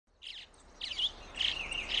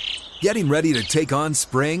Getting ready to take on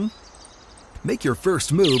spring? Make your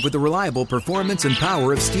first move with the reliable performance and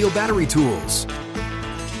power of Steel battery tools.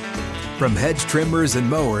 From hedge trimmers and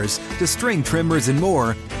mowers to string trimmers and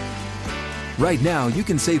more, right now you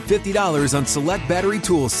can save $50 on select battery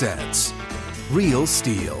tool sets. Real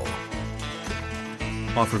Steel.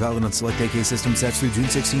 Offer valid on select AK system sets through June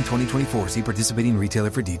 16, 2024. See participating retailer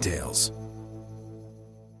for details.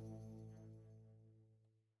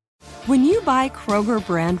 When you buy Kroger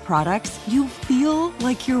brand products, you feel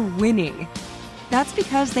like you're winning. That's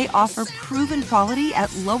because they offer proven quality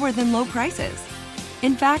at lower than low prices.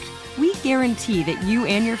 In fact, we guarantee that you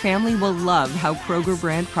and your family will love how Kroger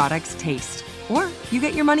brand products taste, or you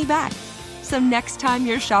get your money back. So next time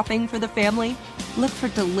you're shopping for the family, look for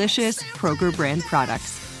delicious Kroger brand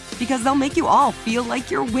products, because they'll make you all feel like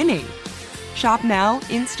you're winning. Shop now,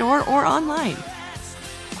 in-store, or online.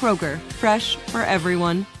 Kroger, fresh for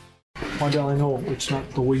everyone. Wan'Dale, I know it's not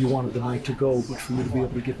the way you wanted the night to go, but for you to be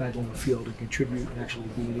able to get back on the field and contribute and actually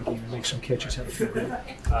be in the game and make some catches, how did it feel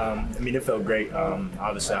good? It felt great.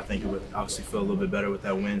 Obviously, I think it would obviously feel a little bit better with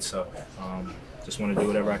that win, so just want to do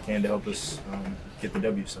whatever I can to help us get the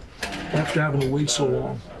W. So, after having to wait so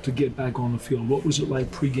long to get back on the field, what was it like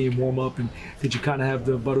pregame warm-up, and did you kind of have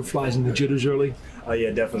the butterflies and the jitters early?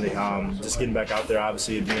 Yeah, definitely. Just getting back out there,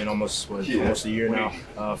 obviously, it being almost a year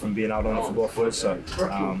now from being out on the football field. So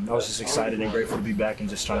I was just excited and grateful to be back and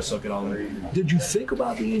just trying to soak it all in. Did you think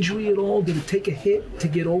about the injury at all? Did it take a hit to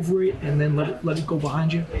get over it and then let it go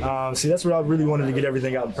behind you? That's what I really wanted to get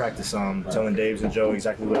everything out in practice. Telling Daves and Joe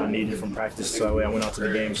exactly what I needed from practice. So that way I went out to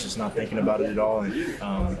the games just not thinking about it at all.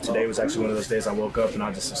 And today was actually one of those days I woke up and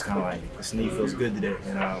I just was kind of like, this knee feels good today.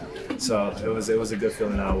 And so it was a good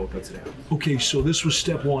feeling that I woke up today. Okay, so this was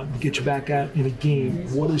step one, to get you back out in a game.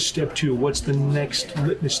 What is step two? What's the next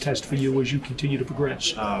litmus test for you as you continue to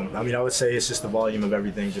progress? I would say it's just the volume of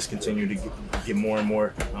everything. Just continue to get more and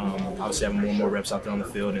more. Obviously, having more and more reps out there on the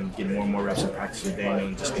field and getting more and more reps in practice with Daniel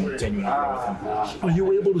and just continuing to grow with him. Are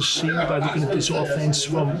you able to see by looking at this offense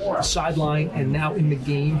from the sideline and now in the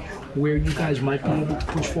game where you guys might be able to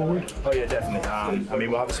push forward? Oh, yeah, definitely.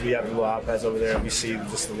 Obviously, we have the little iPads over there, and we see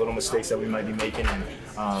just the little mistakes that we might be making,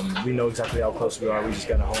 and we know exactly how close we are. We just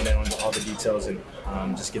got to hone in on all the details and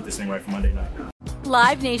just get this thing right for Monday night.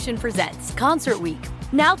 Live Nation presents Concert Week.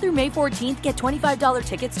 Now through May 14th, get $25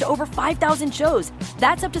 tickets to over 5,000 shows.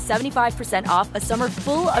 That's up to 75% off a summer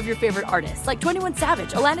full of your favorite artists like 21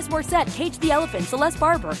 Savage, Alanis Morissette, Cage the Elephant, Celeste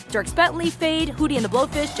Barber, Dierks Bentley, Fade, Hootie and the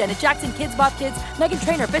Blowfish, Janet Jackson, Kids Bop Kids, Meghan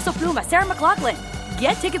Trainor, Peso Pluma, Sarah McLachlan.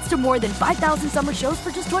 Get tickets to more than 5,000 summer shows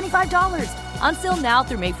for just $25. Until now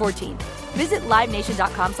through May 14th. Visit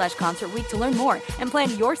LiveNation.com/Concert Week to learn more and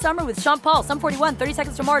plan your summer with Sean Paul, Sum 41, 30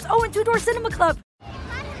 Seconds to Mars, and Two Door Cinema Club.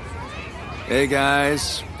 Hey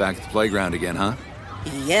guys, back at the playground again, huh?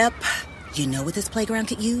 Yep. You know what this playground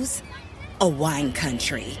could use? A wine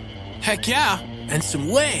country. Heck yeah, and some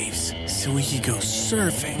waves so we could go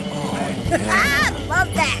surfing. Oh, yeah. I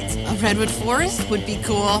love that. A redwood forest would be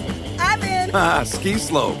cool. I'm in. Ski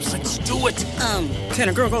slopes. Let's do it. Can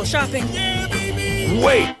a girl go shopping? Yeah, baby.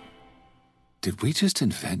 Wait! Did we just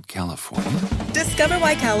invent California? Discover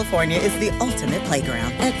why California is the ultimate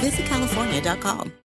playground at visitcalifornia.com.